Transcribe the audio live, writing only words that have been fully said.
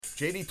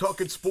JD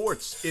Talking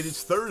Sports. It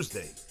is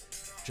Thursday,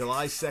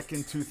 July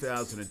 2nd,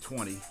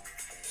 2020.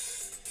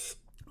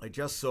 I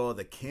just saw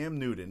that Cam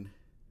Newton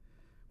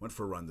went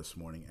for a run this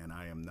morning, and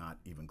I am not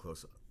even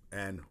close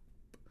and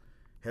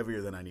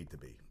heavier than I need to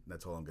be.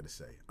 That's all I'm going to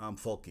say. I'm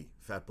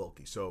fat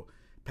bulky. So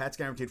Pat's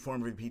guaranteed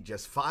former VP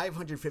just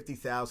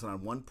 $550,000 on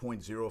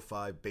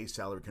 1.05 base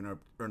salary can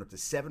earn up to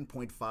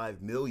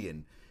 $7.5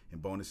 million in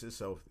bonuses.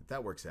 So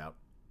that works out.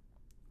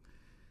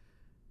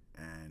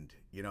 And,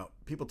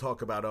 people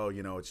talk about,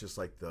 it's just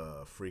like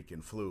the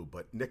freaking flu.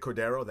 But Nick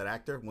Cordero, that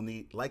actor, will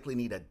likely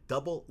need a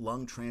double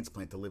lung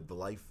transplant to live the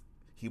life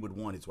he would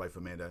want, his wife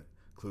Amanda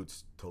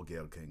Kloots told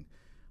Gayle King.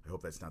 I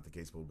hope that's not the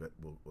case, but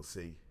we'll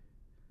see.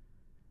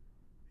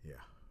 Yeah,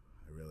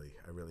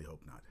 I really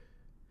hope not.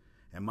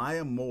 And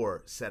Maya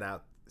Moore sat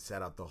out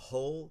the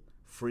whole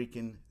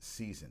freaking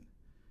season.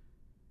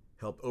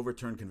 Helped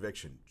overturn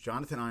conviction.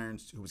 Jonathan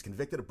Irons, who was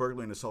convicted of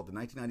burglary and assault in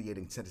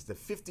 1998 and sentenced to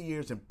 50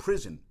 years in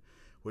prison,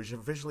 was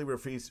officially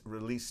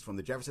released from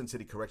the Jefferson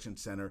City Correction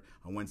Center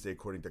on Wednesday,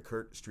 according to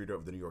Kurt Streeter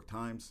of the New York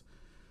Times.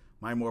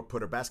 Maya Moore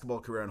put her basketball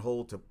career on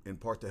hold, in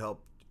part to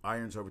help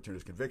Irons overturn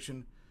his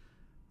conviction.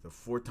 The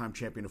four-time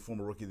champion and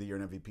former Rookie of the Year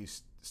and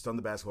MVP stunned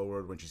the basketball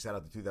world when she sat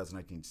out the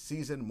 2019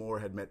 season. Moore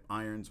had met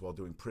Irons while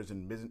doing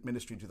prison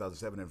ministry in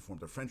 2007 and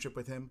formed a friendship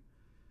with him.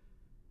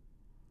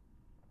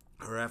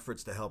 Her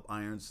efforts to help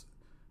Irons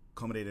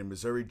culminated in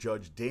Missouri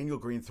Judge Daniel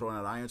Green throwing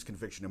out Irons'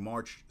 conviction in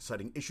March,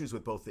 citing issues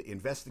with both the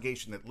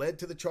investigation that led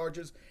to the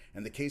charges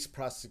and the case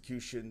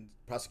prosecution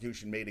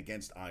made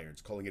against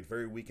Irons, calling it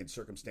very weak and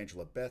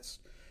circumstantial at best.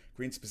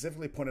 Green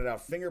specifically pointed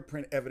out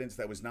fingerprint evidence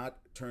that was not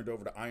turned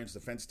over to Irons'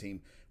 defense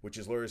team, which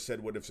his lawyers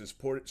said would have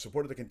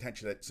supported the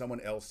contention that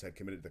someone else had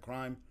committed the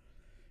crime.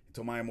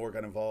 Until Maya Moore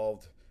got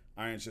involved,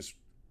 Irons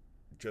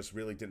just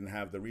really didn't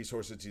have the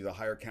resources to either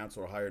hire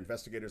counsel or hire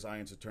investigators.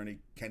 Irons' attorney,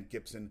 Kent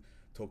Gibson,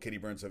 told Katie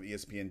Burns of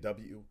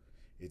ESPNW,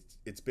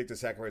 it's big to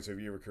sacrifice a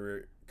year of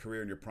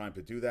career in your prime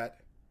to do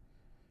that.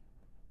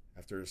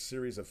 After a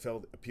series of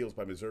failed appeals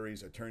by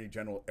Missouri's Attorney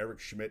General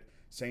Eric Schmidt,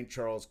 St.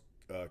 Charles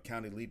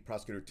County lead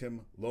prosecutor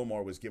Tim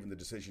Lomar was given the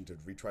decision to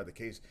retry the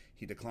case.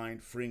 He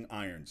declined, freeing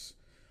Irons.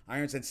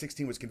 Irons, then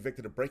 16, was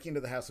convicted of breaking into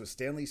the house of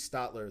Stanley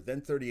Stotler,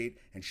 then 38,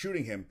 and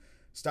shooting him.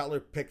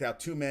 Stotler picked out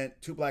two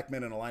black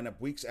men in a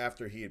lineup weeks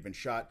after he had been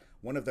shot,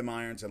 one of them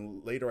Irons,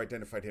 and later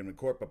identified him in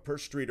court. But per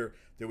Streeter,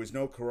 there was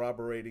no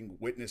corroborating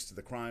witness to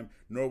the crime,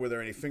 nor were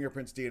there any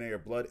fingerprints, DNA, or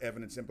blood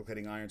evidence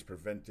implicating Irons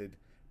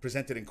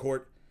presented in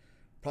court.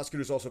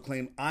 Prosecutors also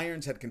claim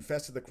Irons had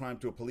confessed to the crime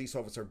to a police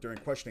officer during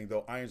questioning,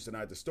 though Irons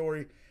denied the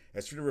story.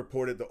 As Streeter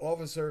reported, the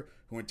officer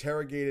who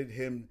interrogated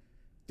him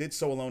did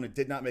so alone and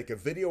did not make a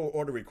video or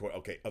audio record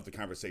of the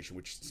conversation,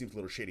 which seems a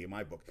little shady in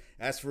my book.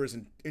 As for his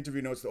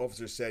interview notes, the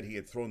officer said he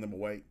had thrown them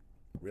away.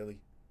 Really?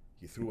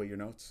 You threw away your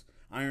notes?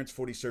 Irons,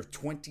 40, served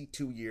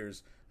 22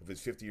 years of his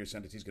 50-year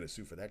sentence. He's going to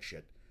sue for that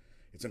shit.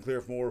 It's unclear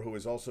if Moore, who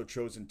has also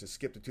chosen to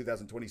skip the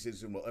 2020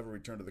 season, will ever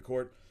return to the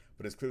court,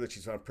 but it's clear that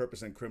she's found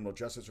purpose in criminal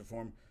justice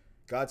reform.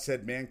 God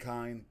said,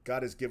 mankind,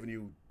 God has given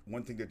you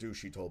one thing to do,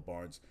 she told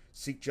Barnes.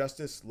 Seek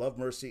justice, love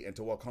mercy, and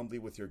to walk humbly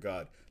with your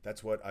God.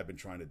 That's what I've been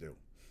trying to do.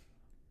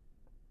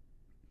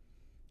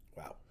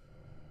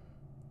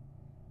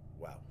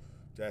 Wow.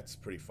 That's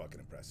pretty fucking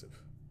impressive.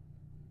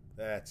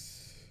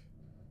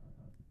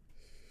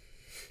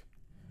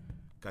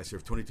 Guy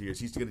served 22 years.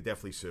 He's going to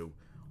definitely sue.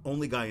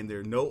 Only guy in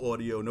there, no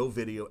audio, no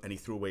video, and he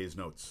threw away his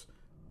notes.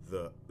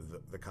 The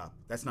cop.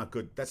 That's not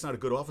good. That's not a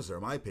good officer,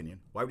 in my opinion.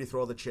 Why would he throw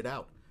all that shit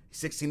out? He's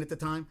 16 at the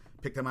time.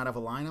 Picked him out of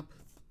a lineup.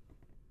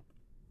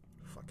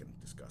 Fucking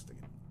disgusting.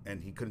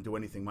 And he couldn't do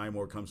anything. Maya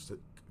Moore comes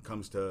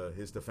to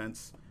his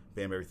defense.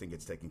 Bam, everything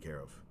gets taken care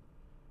of.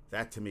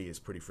 That, to me, is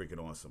pretty freaking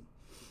awesome.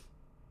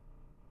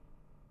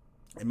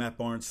 And Matt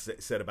Barnes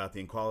said about the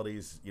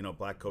inequalities,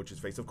 black coaches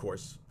face. Of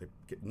course, they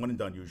get one and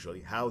done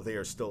usually. How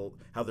there's still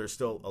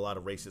a lot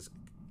of racists.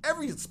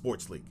 Every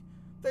sports league,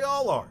 they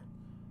all are.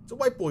 It's a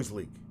white boys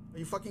league. Are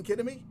you fucking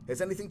kidding me?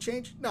 Has anything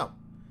changed? No,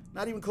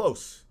 not even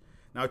close.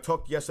 Now, I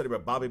talked yesterday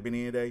about Bobby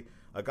Bonilla.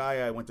 A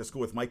guy I went to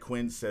school with, Mike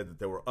Quinn, said that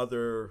there were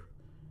other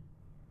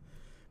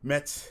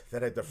Mets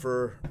that had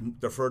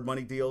deferred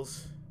money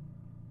deals.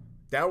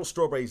 Darryl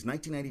Strawberry's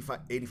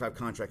 1985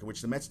 contract, in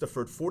which the Mets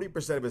deferred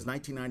 40% of his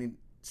 1990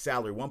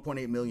 salary,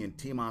 $1.8 million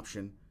team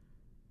option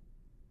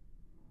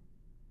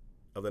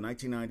of the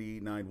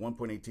 1999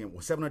 1.8 team,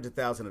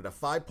 $700,000 at a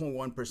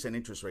 5.1%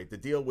 interest rate. The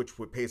deal, which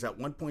pays out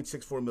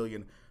 $1.64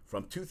 million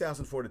from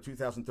 2004 to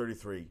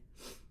 2033,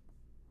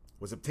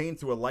 was obtained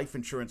through a life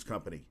insurance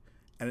company.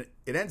 And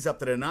it ends up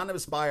that an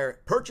anonymous buyer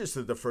purchased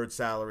the deferred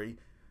salary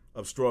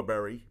of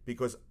Strawberry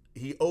because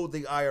he owed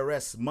the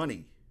IRS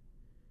money.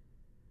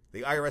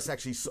 The IRS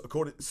actually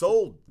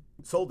sold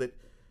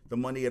the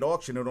money at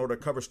auction in order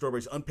to cover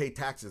Strawberry's unpaid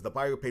taxes. The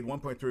buyer who paid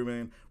 $1.3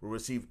 million will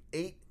receive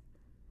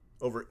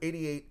over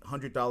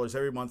 $8,800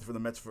 every month from the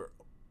Mets for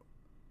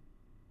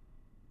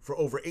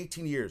over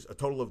 18 years, a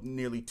total of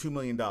nearly $2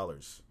 million.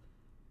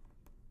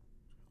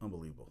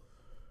 Unbelievable.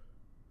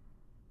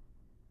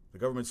 The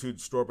government sued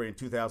Strawberry in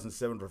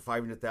 2007 for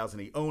 $500,000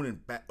 he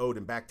owed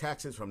in back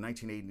taxes from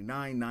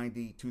 1989,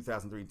 90,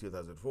 2003, and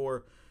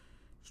 2004.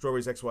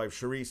 Strawberry's ex-wife,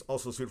 Charisse,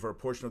 also sued for a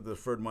portion of the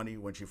deferred money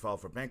when she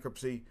filed for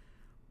bankruptcy.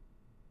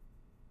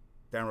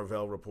 Dan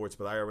Ravel reports,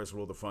 but the IRS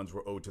ruled the funds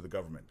were owed to the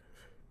government.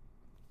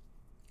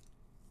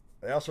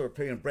 They also are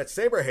paying Brett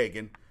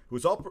Saberhagen, who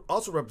is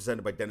also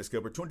represented by Dennis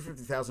Gilbert,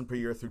 $250,000 per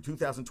year through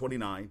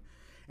 2029.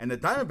 And the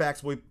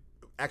Diamondbacks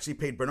actually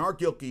paid Bernard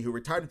Gilkey, who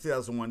retired in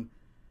 2001,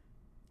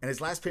 and his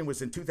last payment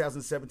was in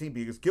 2017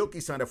 because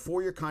Gilkey signed a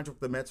 4-year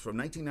contract with the Mets from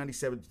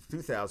 1997 to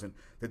 2000.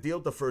 The deal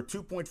deferred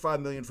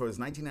 $2.5 million from his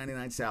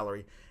 1999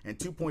 salary and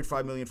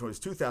 $2.5 million from his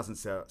 2000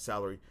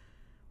 salary,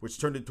 which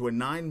turned into a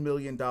 $9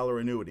 million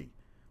annuity.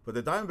 But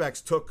the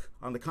Diamondbacks took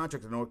on the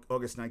contract in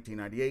August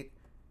 1998.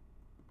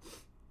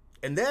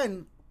 And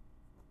then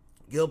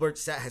Gilbert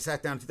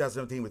sat down in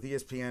 2017 with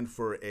ESPN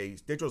for a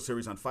digital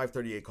series on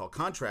 538 called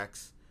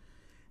Contracts.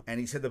 And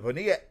he said that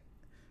Bonilla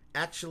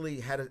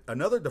actually had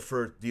another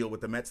deferred deal with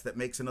the Mets that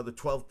makes another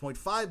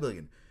 $12.5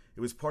 million.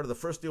 It was part of the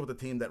first deal with the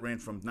team that ran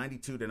from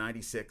 92 to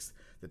 96.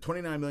 The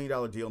 $29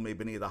 million deal made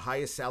Bonilla the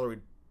highest salaried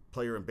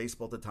player in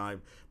baseball at the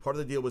time. Part of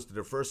the deal was to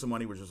defer some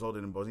money, which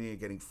resulted in Bonilla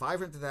getting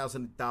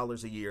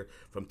 $500,000 a year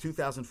from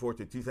 2004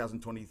 to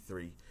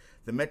 2023.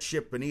 The Mets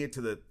shipped Bonilla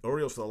to the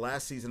Orioles for the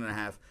last season and a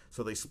half,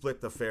 so they split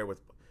the fare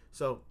with.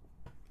 So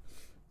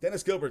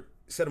Dennis Gilbert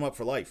set him up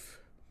for life.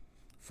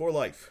 For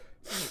life.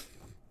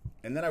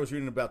 And then I was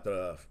reading about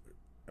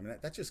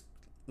that's just,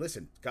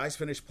 listen, guys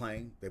finish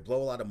playing, they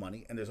blow a lot of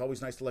money, and there's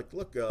always nice to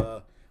look,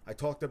 I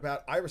talked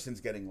about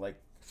Iverson's getting like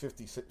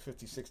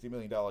 $60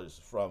 million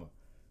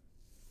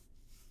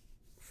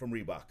from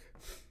Reebok.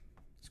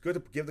 It's good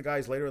to give the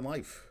guys later in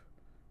life.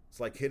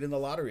 It's like hitting the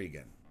lottery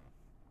again.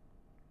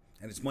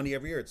 And it's money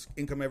every year. It's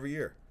income every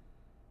year.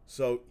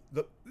 So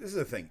this is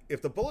the thing.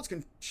 If the Bullets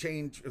can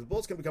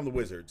become the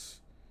Wizards,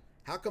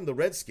 how come the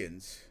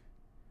Redskins,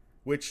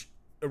 which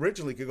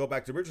originally could go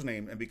back to the original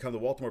name and become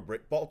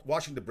the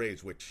Washington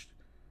Braves, which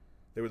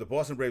they were the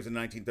Boston Braves in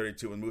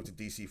 1932 and moved to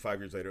D.C. 5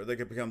 years later. They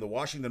could become the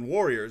Washington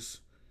Warriors,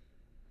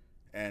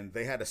 and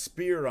they had a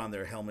spear on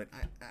their helmet.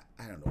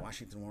 I don't know,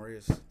 Washington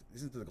Warriors?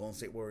 Isn't it the Golden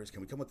State Warriors?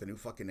 Can we come up with a new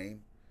fucking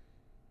name?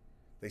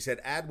 They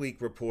said Adweek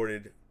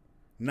reported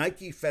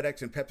Nike,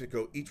 FedEx, and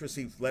PepsiCo each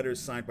received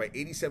letters signed by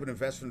 87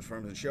 investment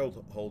firms and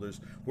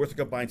shareholders worth a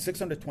combined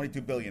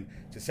 $622 billion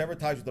to sever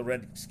ties with the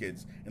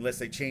Redskins unless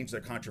they change their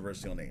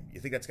controversial name.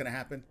 You think that's going to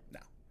happen? No.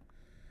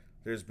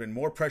 There's been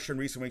more pressure in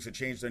recent weeks to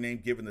change their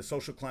name given the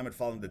social climate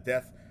following the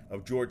death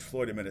of George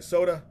Floyd in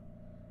Minnesota.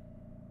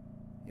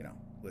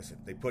 Listen,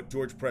 they put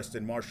George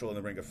Preston Marshall in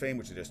the Ring of Fame,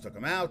 which they just took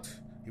him out.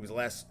 He was the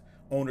last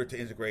owner to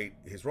integrate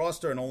his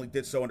roster and only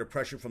did so under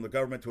pressure from the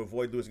government to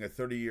avoid losing a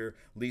 30-year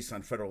lease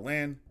on federal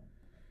land.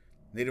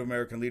 Native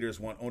American leaders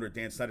want owner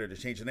Dan Snyder to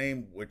change the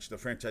name, which the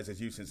franchise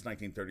has used since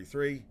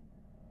 1933.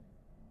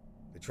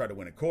 They tried to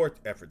win in court.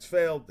 Efforts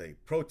failed. They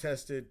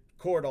protested.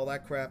 Court, all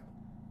that crap.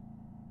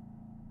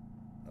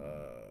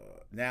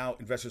 Now,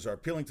 investors are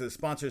appealing to the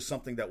sponsors,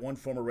 something that one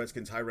former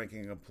Redskins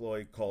high-ranking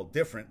employee called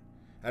different.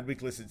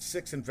 Adweek listed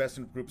 6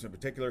 investment groups in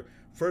particular.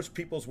 First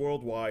Peoples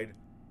Worldwide,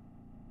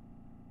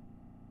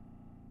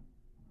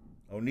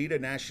 Oneida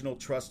National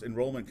Trust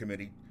Enrollment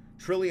Committee,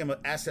 Trillium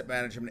Asset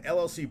Management,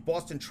 LLC,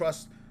 Boston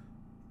Trust,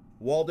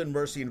 Walden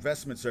Mercy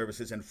Investment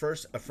Services, and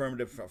First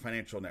Affirmative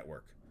Financial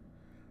Network.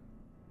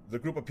 The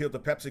group appealed to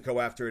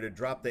PepsiCo after it had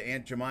dropped the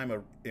Aunt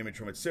Jemima image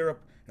from its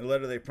syrup. In a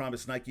letter, they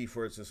promised Nike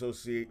praised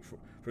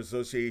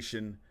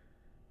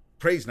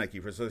Nike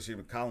for associating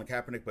with Colin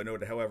Kaepernick, but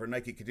noted, however,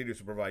 Nike continues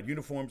to provide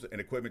uniforms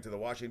and equipment to the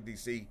Washington,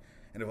 D.C.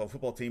 NFL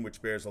football team,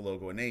 which bears a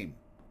logo and name.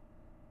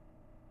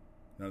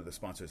 None of the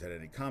sponsors had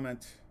any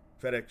comment.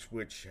 FedEx,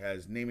 which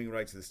has naming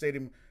rights to the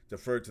stadium,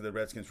 deferred to the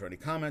Redskins for any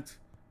comment.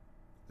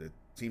 The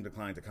team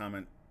declined to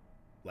comment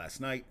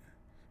last night.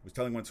 It was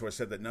telling one source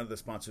said that none of the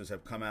sponsors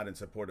have come out in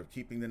support of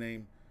keeping the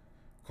name.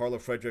 Carla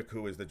Frederick,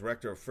 who is the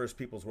director of First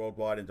Peoples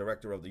Worldwide and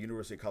director of the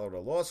University of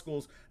Colorado Law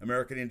School's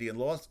American Indian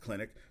Law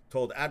Clinic,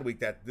 told Adweek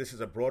that this is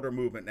a broader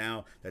movement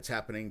now that's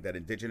happening that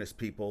indigenous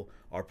people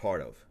are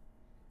part of.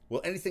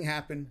 Will anything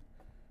happen?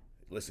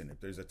 Listen, if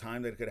there's a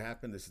time that it could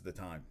happen, this is the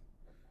time.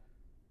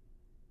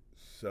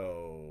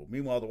 So,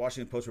 meanwhile, the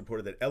Washington Post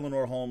reported that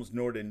Eleanor Holmes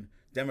Norton,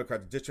 Democrat,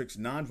 the district's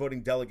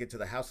non-voting delegate to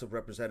the House of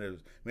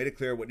Representatives, made it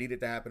clear what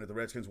needed to happen if the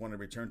Redskins wanted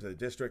to return to the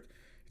district.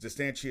 It's a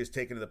stance she has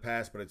taken in the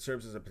past, but it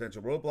serves as a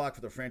potential roadblock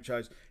for the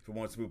franchise if it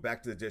wants to move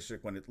back to the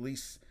district when its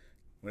lease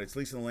in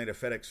the land of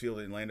FedEx Field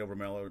in Landover,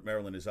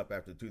 Maryland is up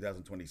after the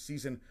 2020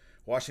 season.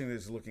 Washington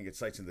is looking at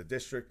sites in the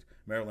district,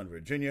 Maryland,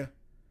 Virginia.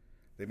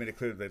 They made it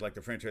clear that they'd like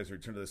the franchise to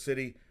return to the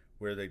city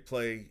where they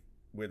played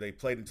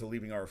until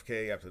leaving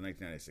RFK after the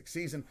 1996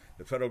 season.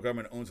 The federal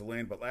government owns the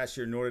land, but last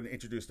year Norton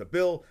introduced a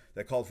bill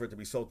that called for it to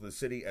be sold to the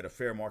city at a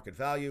fair market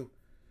value.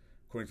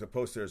 According to the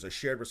Post, there is a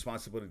shared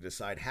responsibility to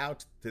decide how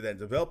to then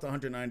develop the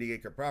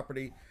 190-acre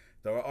property.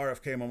 The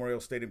RFK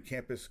Memorial Stadium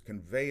Campus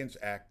Conveyance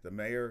Act, the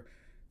mayor,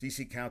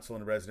 D.C. Council,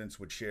 and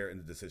residents would share in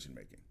the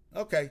decision-making.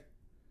 Okay.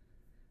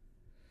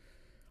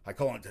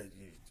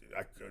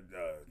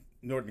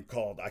 Norton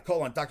called. I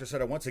call on Dr.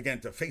 Sutter once again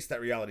to face that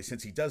reality,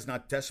 since he does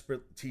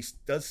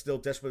still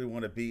desperately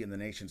want to be in the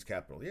nation's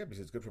capital. Yeah, because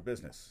it's good for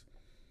business.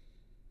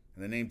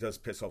 And the name does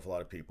piss off a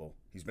lot of people.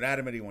 He's been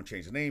adamant he won't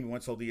change the name. He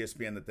once told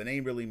ESPN that the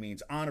name really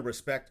means honor,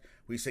 respect.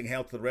 We sing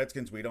hail to the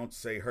Redskins. We don't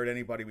say hurt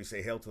anybody. We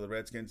say hail to the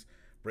Redskins.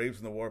 Braves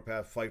on the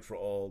warpath, fight for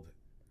all.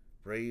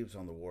 Braves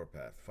on the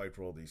warpath, fight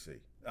for all DC.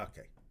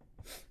 Okay.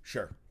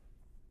 Sure.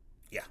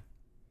 Yeah.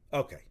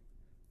 Okay.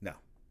 No.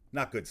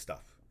 Not good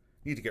stuff.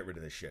 Need to get rid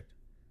of this shit.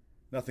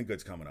 Nothing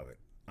good's coming of it.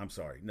 I'm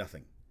sorry.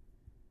 Nothing.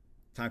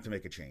 Time to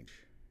make a change.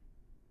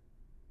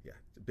 Yeah.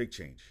 A big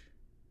change.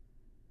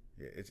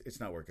 Yeah,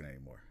 it's not working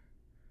anymore.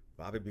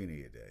 Bobby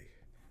Beanie a day.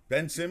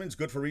 Ben Simmons,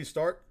 good for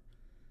restart.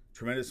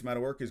 Tremendous amount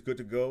of work. Is good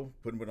to go.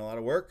 Put in a lot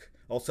of work.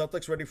 All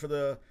Celtics ready for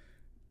the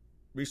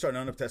restart.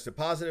 None have tested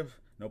positive.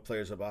 No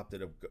players have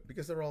opted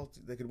because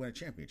they could win a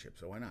championship.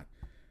 So why not?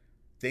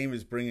 Dame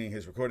is bringing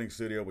his recording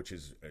studio, which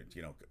is,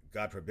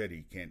 God forbid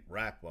he can't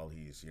rap while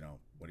he's,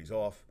 when he's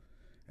off.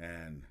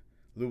 And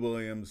Lou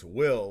Williams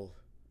will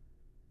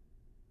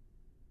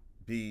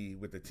be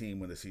with the team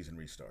when the season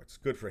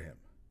restarts. Good for him.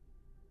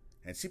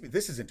 And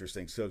this is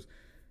interesting. So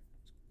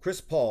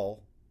Chris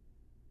Paul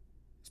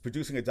is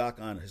producing a doc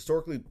on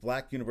historically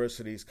black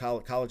universities,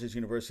 colleges,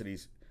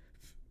 universities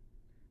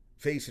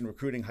face in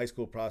recruiting high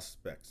school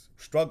prospects.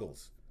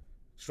 Struggles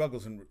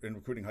in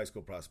recruiting high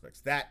school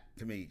prospects. That,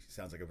 to me,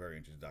 sounds like a very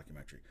interesting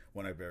documentary.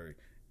 One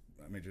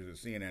I'm interested in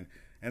seeing.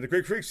 And the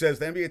Greek Freak says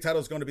the NBA title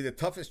is going to be the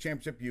toughest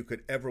championship you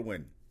could ever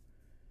win.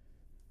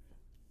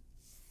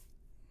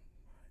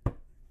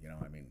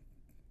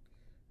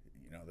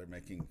 They're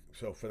making,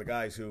 so for the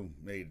guys who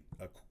made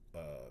a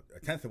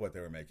tenth of what they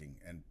were making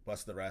and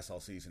busted their ass all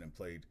season and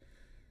played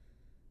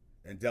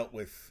and dealt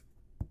with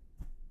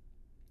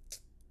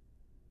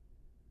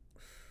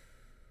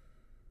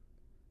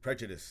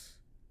prejudice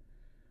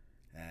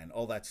and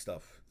all that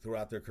stuff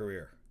throughout their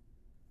career.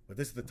 But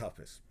this is the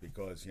toughest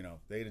because,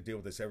 they had to deal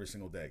with this every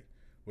single day,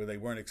 where they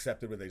weren't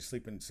accepted, where they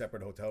sleep in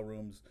separate hotel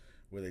rooms,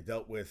 where they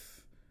dealt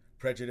with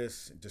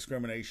prejudice,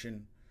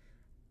 discrimination,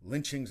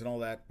 lynchings and all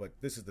that. But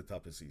this is the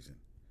toughest season.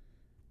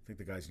 I think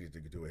the guys need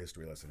to do a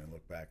history lesson and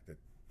look back that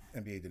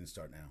NBA didn't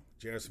start now.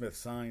 J.R. Smith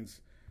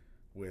signs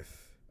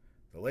with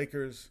the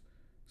Lakers.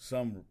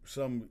 Some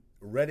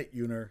Reddit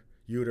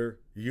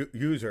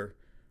user,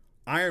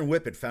 Iron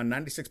Whippet, found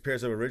 96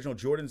 pairs of original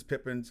Jordans,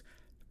 Pippins,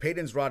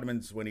 Peyton's,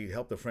 Rodmans when he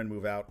helped a friend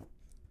move out.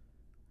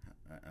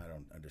 I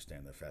don't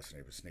understand the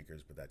fascination with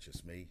sneakers, but that's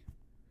just me.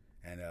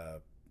 And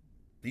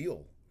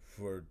Beal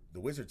for the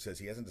Wizards says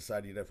he hasn't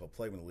decided yet if he'll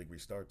play when the league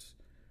restarts,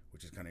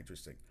 which is kind of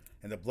interesting.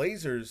 And the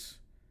Blazers,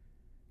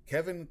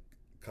 Kevin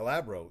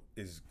Calabro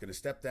is going to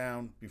step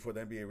down before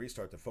the NBA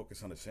restart to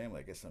focus on his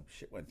family. I guess some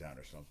shit went down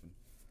or something.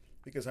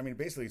 Because,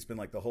 basically it's been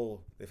like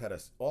they've had an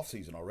off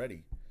season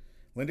already.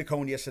 Linda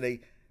Cohen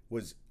yesterday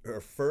was her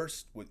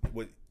first,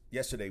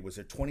 yesterday was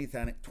her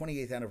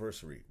 28th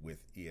anniversary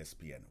with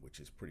ESPN, which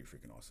is pretty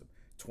freaking awesome.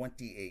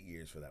 28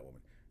 years for that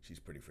woman. She's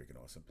pretty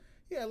freaking awesome.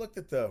 Yeah, I looked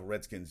at the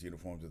Redskins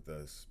uniforms with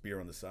the spear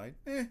on the side.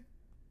 I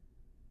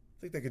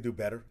think they could do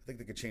better. I think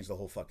they could change the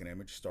whole fucking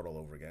image, start all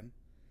over again.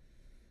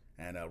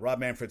 And Rob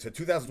Manfred said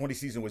 2020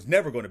 season was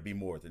never going to be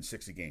more than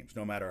 60 games,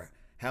 no matter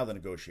how the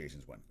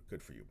negotiations went.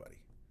 Good for you, buddy.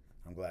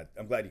 I'm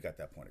glad you got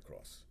that point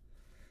across.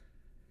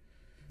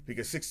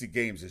 Because 60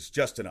 games is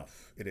just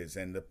enough. It is.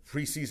 And the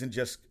preseason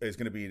just is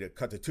going to be to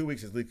cut to 2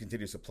 weeks as the league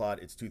continues to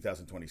plot its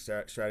 2020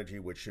 strategy,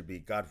 which should be,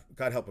 God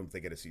help them if they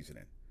get a season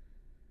in.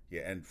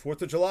 Yeah, and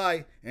 4th of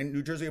July, and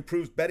New Jersey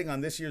approves betting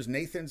on this year's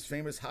Nathan's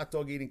famous hot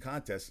dog eating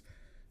contest.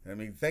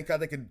 Thank God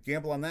they could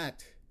gamble on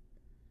that.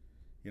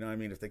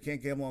 If they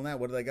can't gamble on that,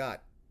 what do they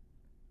got?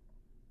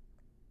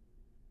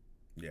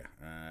 Yeah,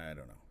 I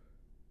don't know.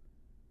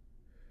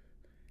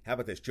 How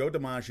about this? Joe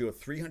DiMaggio,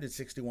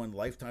 361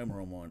 lifetime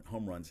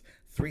home runs,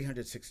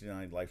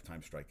 369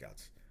 lifetime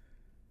strikeouts.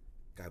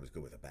 Guy was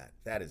good with a bat.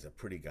 That's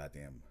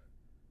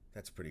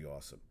pretty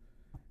awesome.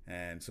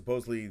 And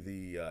supposedly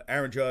the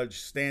Aaron Judge,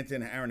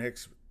 Stanton, Aaron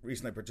Hicks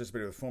recently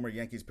participated with former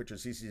Yankees pitcher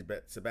CC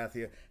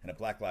Sabathia in a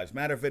Black Lives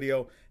Matter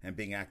video and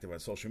being active on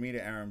social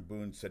media. Aaron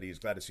Boone said he's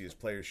glad to see his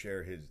players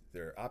share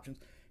their options.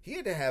 He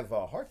had to have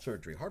heart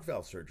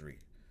valve surgery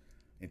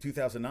in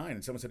 2009.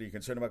 And someone said, are you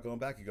concerned about going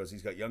back? He goes,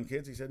 he's got young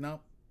kids. He said, no.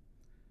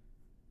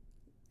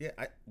 Yeah,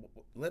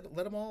 let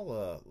them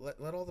all,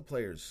 let all the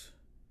players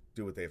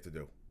do what they have to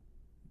do.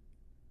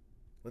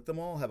 Let them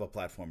all have a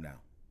platform now.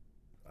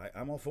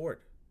 I'm all for it.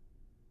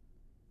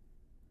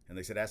 And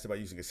they said, asked about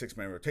using a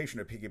 6-man rotation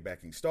or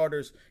piggybacking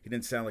starters. He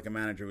didn't sound like a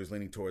manager who was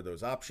leaning toward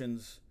those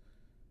options.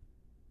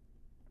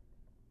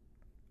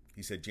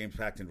 He said James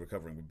Paxton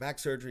recovering from back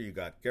surgery. You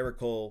got Garrett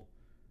Cole.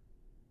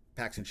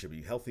 Paxton should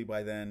be healthy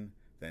by then.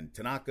 Then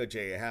Tanaka,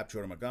 J.A. Happ,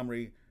 Jordan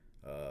Montgomery,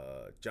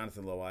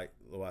 Jonathan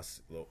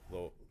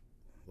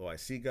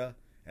Loaisiga,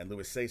 and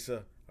Luis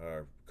Sesa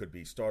could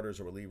be starters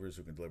or relievers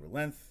who can deliver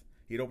length.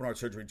 He had open heart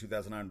surgery in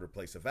 2009 to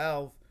replace a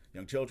valve.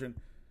 Young children.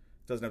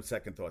 Doesn't have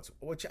second thoughts,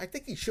 which I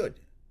think he should.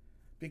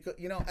 Because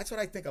that's what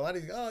I think. A lot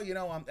of these,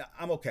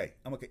 I'm okay.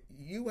 I'm okay.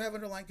 You have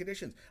underlying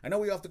conditions. I know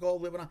we have to go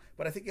living on,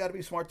 but I think you got to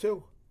be smart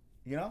too.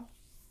 You know?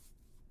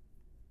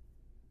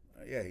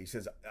 Yeah, he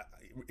said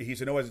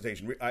no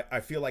hesitation. I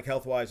feel like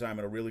health wise, I'm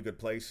in a really good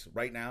place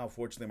right now.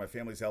 Fortunately, my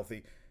family's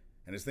healthy,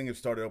 and as things have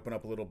started to open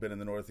up a little bit in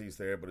the Northeast,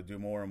 they're able to do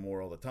more and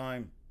more all the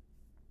time.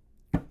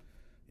 Yeah,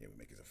 we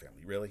make it as a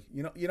family, really.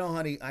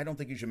 Honey, I don't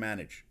think you should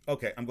manage.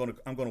 Okay, I'm going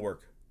to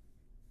work.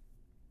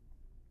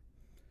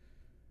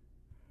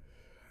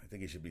 I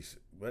think he should be.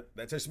 But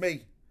that's just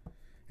me.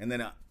 And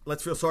then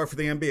let's feel sorry for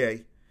the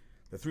NBA.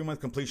 The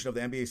 3-month completion of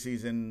the NBA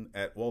season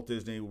at Walt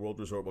Disney World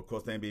Resort will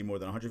cost the NBA more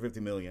than $150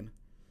 million.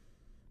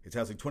 It's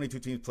housing 22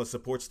 teams plus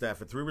support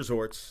staff at 3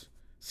 resorts,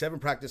 7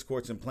 practice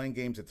courts, and playing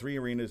games at 3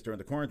 arenas during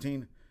the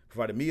quarantine.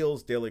 Provided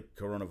meals, daily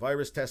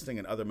coronavirus testing,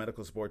 and other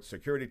medical support,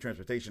 security,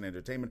 transportation, and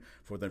entertainment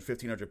for more than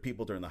 1,500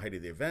 people during the height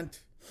of the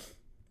event.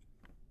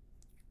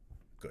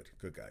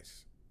 Good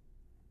guys.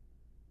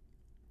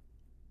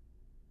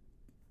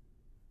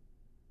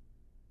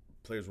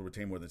 Players will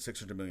retain more than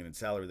 $600 million in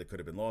salary that could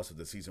have been lost if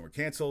the season were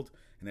canceled,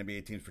 and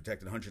NBA teams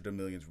protected hundreds of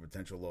millions from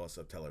potential loss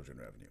of television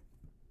revenue.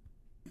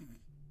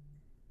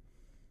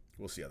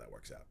 We'll see how that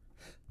works out.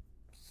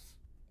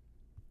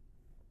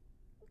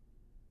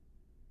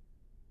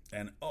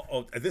 And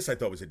this I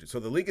thought was interesting.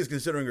 So the league is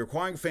considering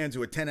requiring fans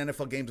who attend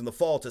NFL games in the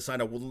fall to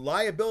sign a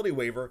liability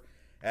waiver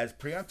as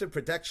preemptive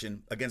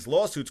protection against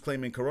lawsuits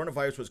claiming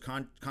coronavirus was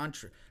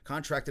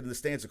contracted in the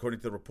stands, according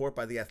to the report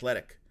by The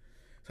Athletic.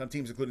 Some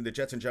teams, including the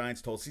Jets and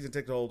Giants, told season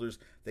ticket holders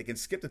they can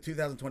skip the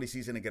 2020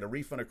 season and get a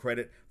refund or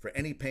credit for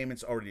any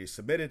payments already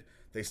submitted.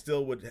 They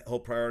still would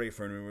hold priority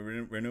for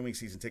renewing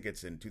season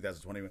tickets in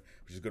 2020, which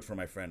is good for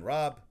my friend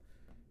Rob.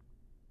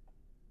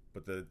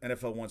 But the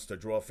NFL wants to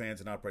draw fans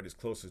and operate as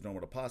close as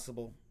normal as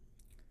possible.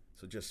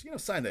 So just,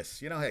 sign this.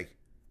 Hey,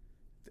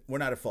 we're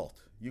not at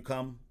fault. You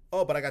come.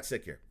 Oh, but I got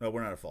sick here. No,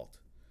 we're not at fault.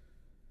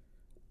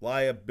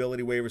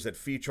 Liability waivers at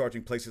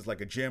fee-charging places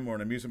like a gym or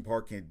an amusement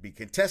park can be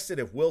contested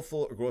if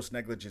willful or gross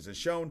negligence is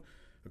shown,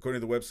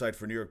 according to the website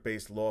for New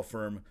York-based law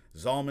firm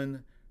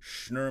Zalman,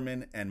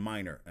 Schnurman, and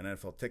Minor. An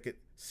NFL ticket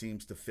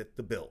seems to fit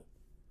the bill.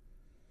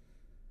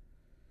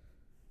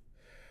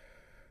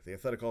 The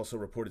Athletic also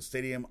reported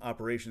stadium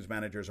operations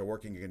managers are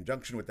working in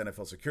conjunction with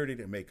NFL security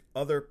to make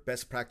other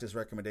best practice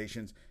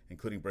recommendations,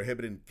 including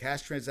prohibiting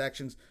cash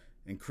transactions,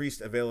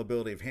 increased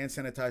availability of hand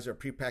sanitizer,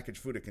 prepackaged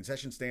food at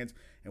concession stands,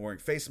 and wearing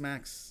face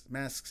masks.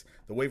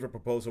 The waiver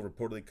proposal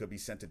reportedly could be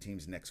sent to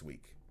teams next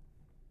week.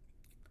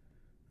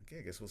 Okay,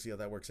 I guess we'll see how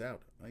that works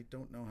out. I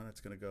don't know how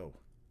that's going to go.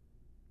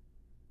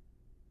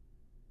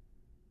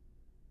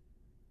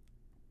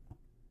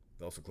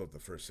 They also closed the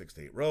first 6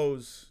 to 8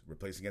 rows,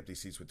 replacing empty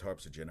seats with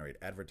tarps to generate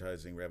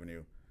advertising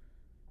revenue.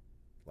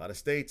 A lot of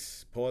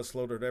states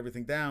slowed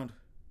everything down.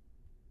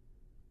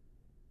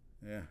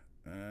 Yeah.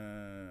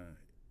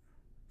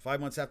 5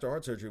 months after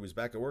heart surgery, he was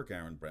back at work,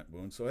 Aaron Brent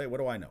Boone. So, hey, what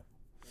do I know?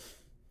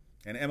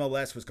 And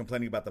MLS was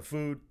complaining about the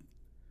food,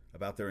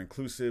 about their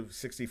inclusive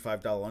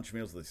 $65 lunch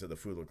meals. They said the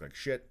food looked like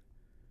shit.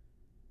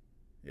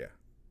 Yeah.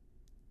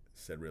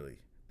 Said really.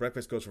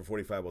 Breakfast goes for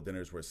 $45 while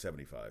dinner is worth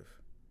 $75.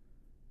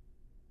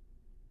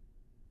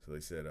 So they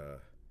said,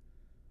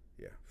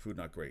 food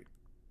not great.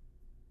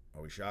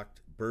 Are we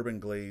shocked?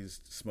 Bourbon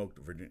glazed smoked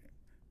Virginia.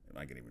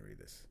 I can't even read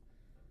this.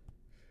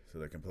 So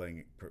they're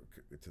complaining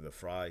to the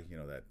Fry,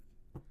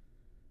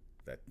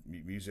 that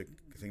music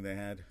thing they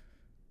had.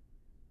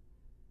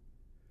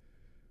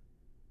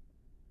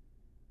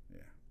 Yeah.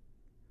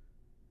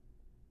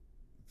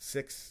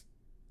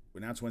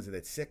 Announced Wednesday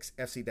that 6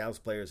 FC Dallas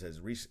players had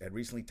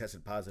recently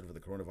tested positive for the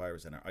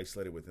coronavirus and are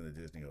isolated within the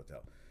Disney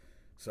hotel.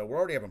 So we're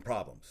already having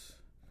problems.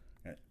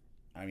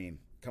 I mean,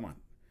 come on.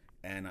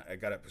 And I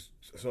got it.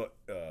 So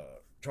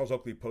Charles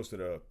Oakley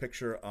posted a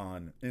picture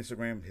on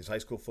Instagram, his high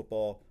school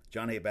football,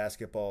 John Hay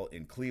basketball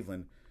in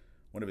Cleveland.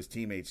 One of his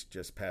teammates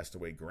just passed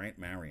away, Grant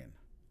Marion.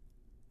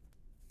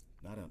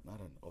 Not an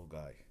old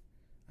guy.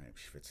 I am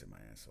schwitzing my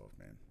ass off,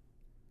 man.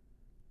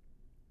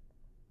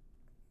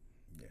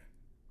 Yeah.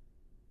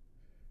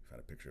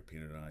 Found a picture of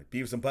Peanut and I.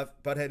 Beavis and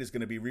Butthead is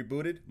going to be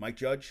rebooted. Mike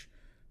Judge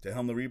to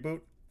helm the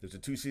reboot. There's a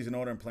 2-season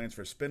order and plans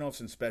for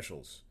spin-offs and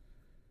specials.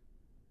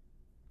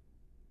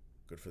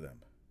 Good for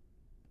them.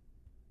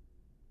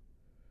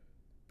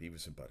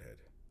 Beavis and Butthead.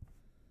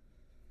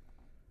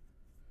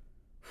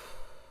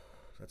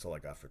 That's all I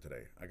got for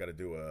today.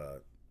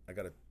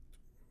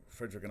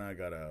 Frederick and I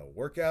got a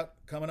workout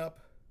coming up,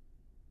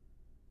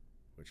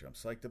 which I'm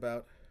psyched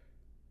about.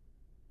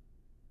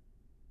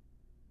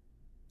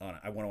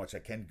 I want to watch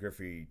that Ken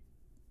Griffey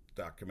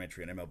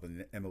documentary on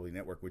MLB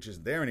Network, which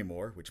isn't there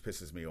anymore, which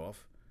pisses me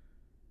off.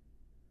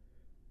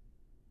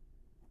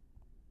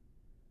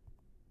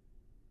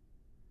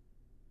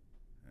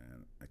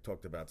 And I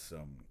talked about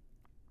some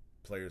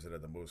players that are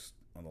the most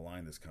on the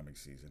line this coming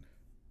season.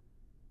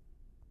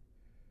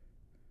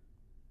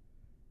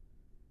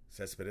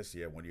 Cespedes,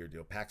 1-year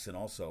deal. Paxton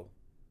also,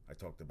 I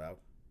talked about.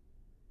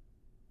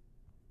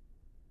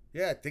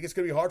 Yeah, I think it's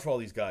going to be hard for all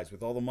these guys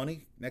with all the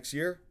money next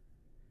year.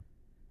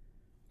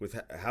 with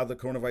how the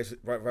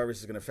coronavirus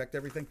is going to affect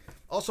everything.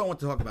 Also, I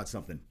want to talk about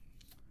something.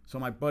 So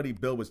my buddy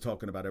Bill was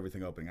talking about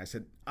everything opening. I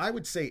said, I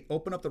would say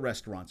open up the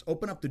restaurants,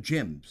 open up the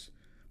gyms,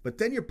 but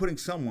then you're putting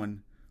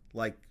someone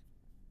like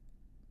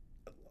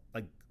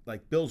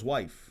Bill's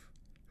wife,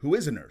 who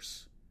is a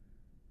nurse,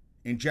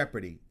 in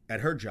jeopardy at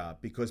her job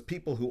because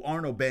people who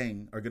aren't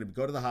obeying are going to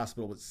go to the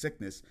hospital with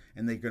sickness,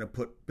 and they're going to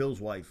put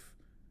Bill's wife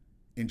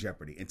in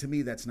jeopardy. And to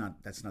me, that's not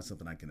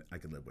something I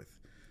can live with.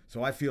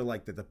 So I feel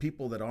like that the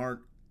people that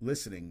aren't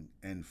listening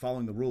and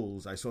following the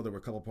rules. I saw there were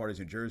a couple parties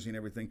in Jersey and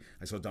everything.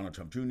 I saw Donald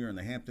Trump Jr. in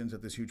the Hamptons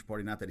at this huge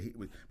party. Not that he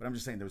was, but I'm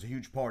just saying there was a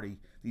huge party.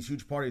 These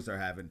huge parties they're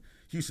having.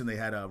 Houston, they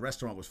had a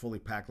restaurant was fully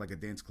packed like a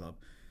dance club.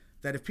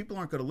 That if people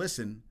aren't going to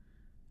listen,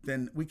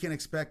 then we can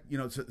expect,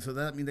 so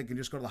that means they can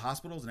just go to the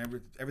hospitals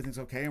and everything's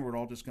okay and we're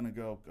all just going to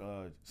go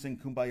sing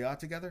Kumbaya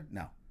together?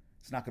 No,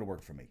 it's not going to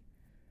work for me.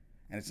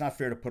 And it's not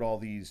fair to put all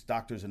these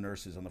doctors and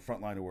nurses on the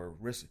front line who are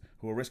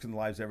risking their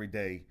lives every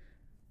day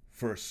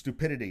for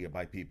stupidity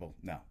by people.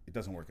 No, it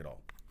doesn't work at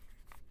all.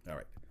 All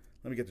right,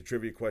 let me get to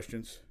trivia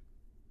questions.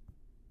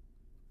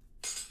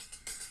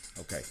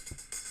 Okay.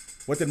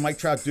 What did Mike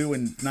Trout do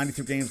in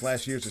 93 games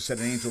last year to set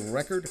an Angel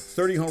record?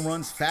 30 home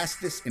runs,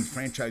 fastest in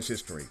franchise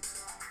history.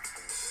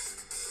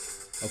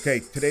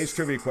 Okay, today's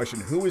trivia question.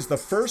 Who is the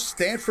first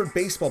Stanford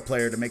baseball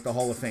player to make the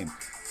Hall of Fame?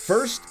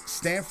 First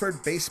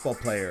Stanford baseball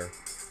player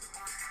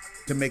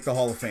to make the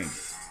Hall of Fame.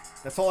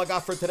 That's all I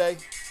got for today.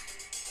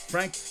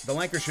 Frank, the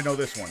Lankers should know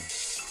this one.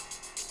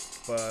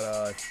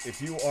 But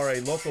if you are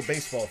a local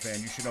baseball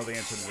fan, you should know the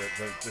answer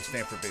to the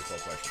Stanford baseball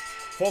question.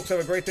 Folks, have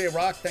a great day,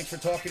 Rock. Thanks for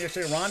talking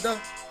yesterday. Rhonda,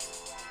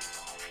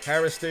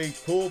 Harris, stay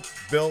cool.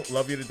 Bill,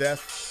 love you to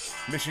death.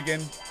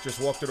 Michigan,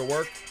 just walked her to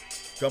work.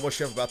 Gumbo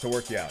Chef about to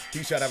work you out.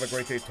 Peace out. Have a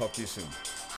great day. Talk to you soon.